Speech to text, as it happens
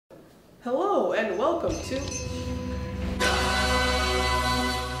Hello and welcome to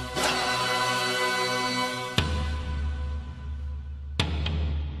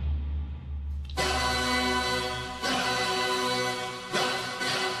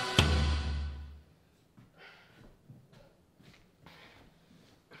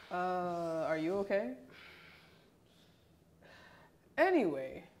are you okay?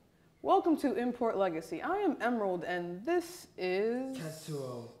 Anyway, welcome to Import Legacy. I am Emerald and this is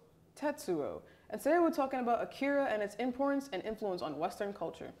Tetsuo. And today we're talking about Akira and its importance and influence on Western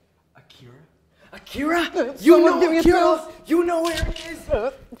culture. Akira? Akira? You know Akira? You know where it is?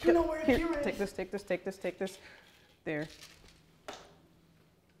 You know where Akira is? Take this. There.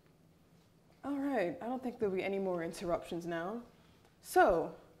 All right, I don't think there'll be any more interruptions now.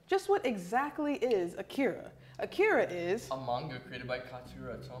 So, just what exactly is Akira? Akira is a manga created by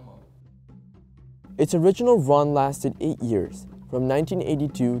Qaiser. Its original run lasted 8 years, from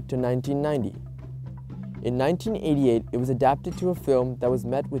 1982 to 1990. In 1988, it was adapted to a film that was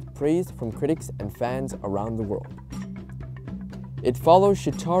met with praise from critics and fans around the world. It follows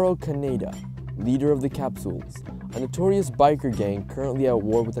Shitaro Kaneda, leader of the Capsules, a notorious biker gang currently at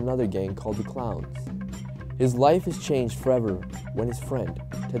war with another gang called the Clowns. His life is changed forever when his friend,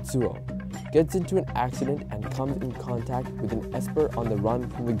 Tetsuo, gets into an accident and comes in contact with an esper on the run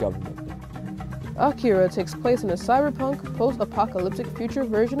from the government. Akira takes place in a cyberpunk, post-apocalyptic future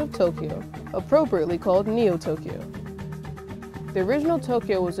version of Tokyo, appropriately called Neo-Tokyo. The original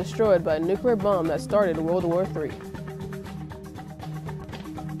Tokyo was destroyed by a nuclear bomb that started World War III.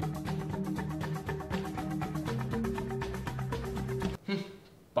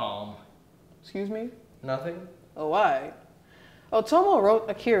 Bomb. Excuse me? Nothing? Oh, why? Otomo wrote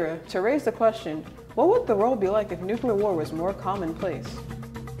Akira to raise the question, what would the world be like if nuclear war was more commonplace?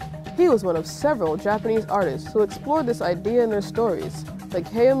 He was one of several Japanese artists who explored this idea in their stories, like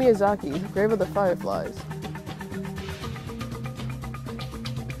Hayao Miyazaki's Grave of the Fireflies,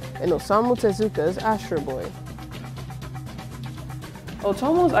 and Osamu Tezuka's Astro Boy.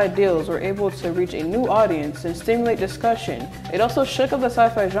 Otomo's ideals were able to reach a new audience and stimulate discussion. It also shook up the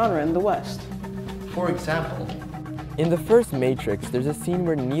sci-fi genre in the West. For example, in the first Matrix, there's a scene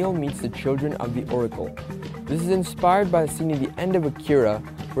where Neo meets the children of the Oracle. This is inspired by a scene at the end of Akira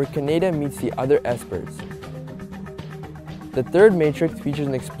where Kaneda meets the other espers. The third Matrix features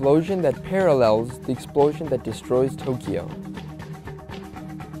an explosion that parallels the explosion that destroys Tokyo.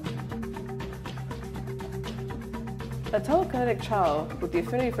 A telekinetic child with the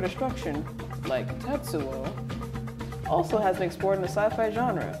affinity for destruction, like Tetsuo, also has been explored in the sci-fi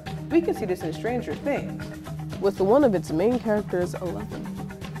genre. We can see this in Stranger Things, with one of its main characters, 11.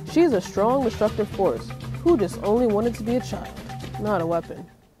 She is a strong, destructive force who just only wanted to be a child, not a weapon.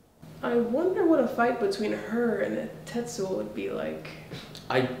 I wonder what a fight between her and a Tetsuo would be like.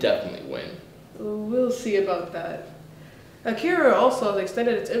 I definitely win. We'll see about that. Akira also has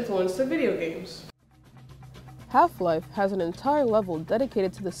extended its influence to video games. Half-Life has an entire level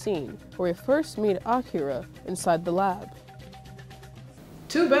dedicated to the scene where we first meet Akira inside the lab.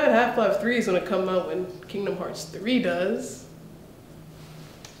 Too bad Half-Life 3 is going to come out when Kingdom Hearts 3 does.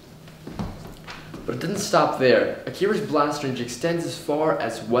 But it didn't stop there. Akira's blast range extends as far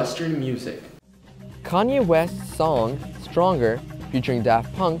as Western music. Kanye West's song, Stronger, featuring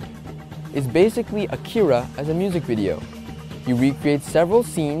Daft Punk, is basically Akira as a music video. He recreates several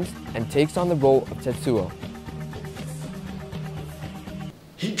scenes and takes on the role of Tetsuo.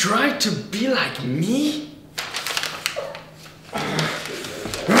 He tried to be like me?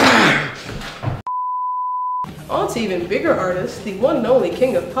 On to even bigger artists, the one and only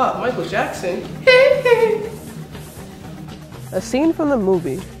king of pop, Michael Jackson. A scene from the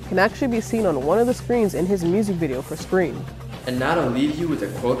movie can actually be seen on one of the screens in his music video for Scream. And now I'll leave you with a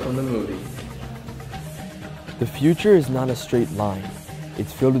quote from the movie. The future is not a straight line.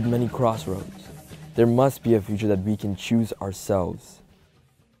 It's filled with many crossroads. There must be a future that we can choose ourselves.